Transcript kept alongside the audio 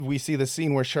we see the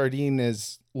scene where Shardine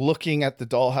is looking at the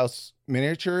dollhouse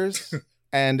miniatures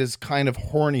and is kind of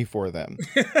horny for them.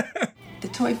 The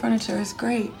toy furniture is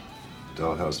great.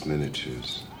 Dollhouse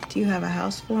miniatures. Do you have a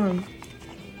house for them?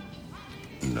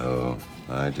 No,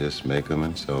 I just make them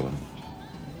and sell them.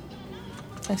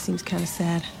 That seems kind of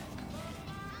sad.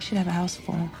 You should have a house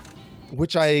for them.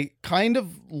 Which I kind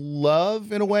of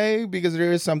love in a way, because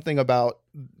there is something about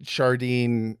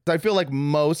Shardine. I feel like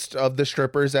most of the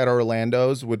strippers at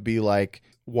Orlando's would be like,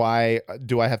 why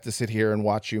do I have to sit here and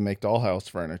watch you make dollhouse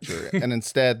furniture? And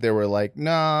instead they were like,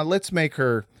 nah, let's make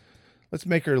her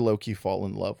low-key fall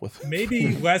in love with him.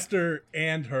 Maybe Lester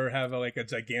and her have a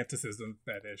giganticism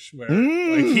fetish where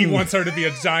like he wants her to be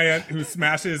a giant who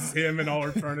smashes him and all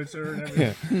her furniture and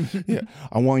everything. Yeah.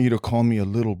 I want you to call me a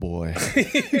little boy.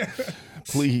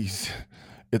 Please.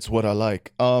 It's what I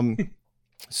like.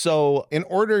 So in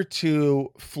order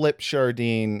to flip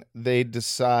Shardine, they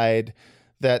decide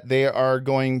that they are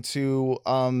going to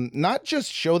not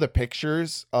just show the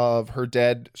pictures of her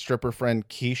dead stripper friend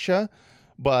Keisha,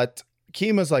 but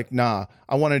Kima's like, nah,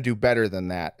 I want to do better than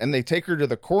that. And they take her to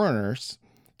the coroners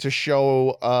to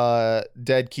show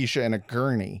dead Keisha in a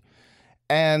gurney.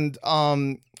 And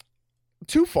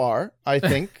too far, I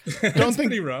think. Don't think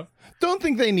pretty rough. Don't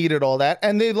think they needed all that.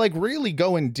 And they really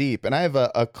go in deep. And I have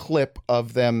a clip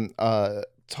of them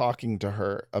talking to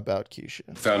her about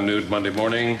Keisha. Found nude Monday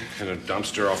morning in a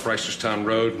dumpster off Reisterstown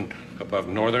Road above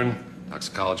Northern.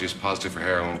 Toxicology is positive for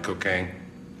heroin and cocaine.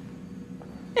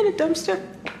 In a dumpster?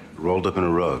 Rolled up in a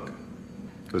rug.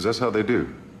 Because that's how they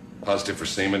do. Positive for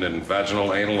semen in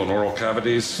vaginal, anal, and oral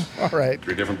cavities. All right.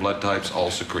 3 different blood types,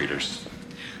 all secretors.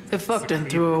 They fucked and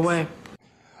threw her away.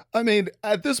 I mean,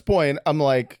 at this point, I'm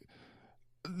like,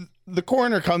 the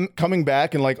coroner coming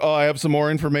back and like, oh, I have some more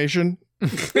information. I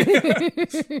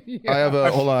have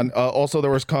hold on. Also,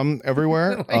 there was cum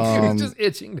everywhere. He was just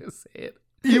itching to say it.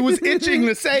 He was itching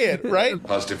to say it, right?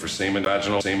 Positive for semen,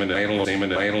 vaginal, semen, anal,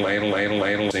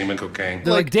 semen, cocaine.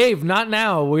 They're like, Dave, not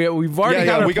now. We've already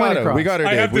got our point across. We got her,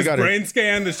 Dave. I have this brain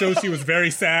scan that shows she was very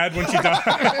sad when she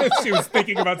died. She was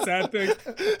thinking about sad things.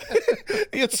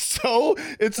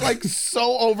 It's like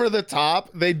so over the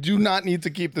top. They do not need to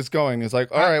keep this going. It's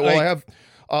like, all right, well,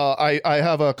 I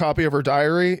have a copy of her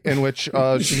diary in which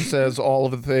she says all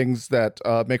of the things that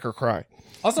make her cry.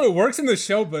 Also, it works in the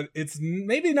show, but it's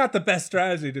maybe not the best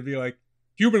strategy to be like,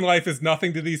 human life is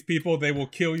nothing to these people. They will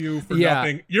kill you for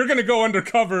nothing. You're going to go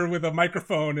undercover with a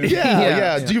microphone. And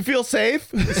yeah. Do you feel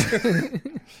safe?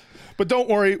 But don't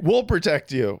worry, we'll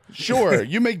protect you. Sure,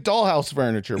 you make dollhouse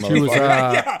furniture,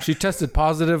 motherfucker. She tested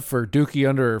positive for dookie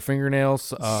under her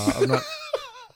fingernails. I'm not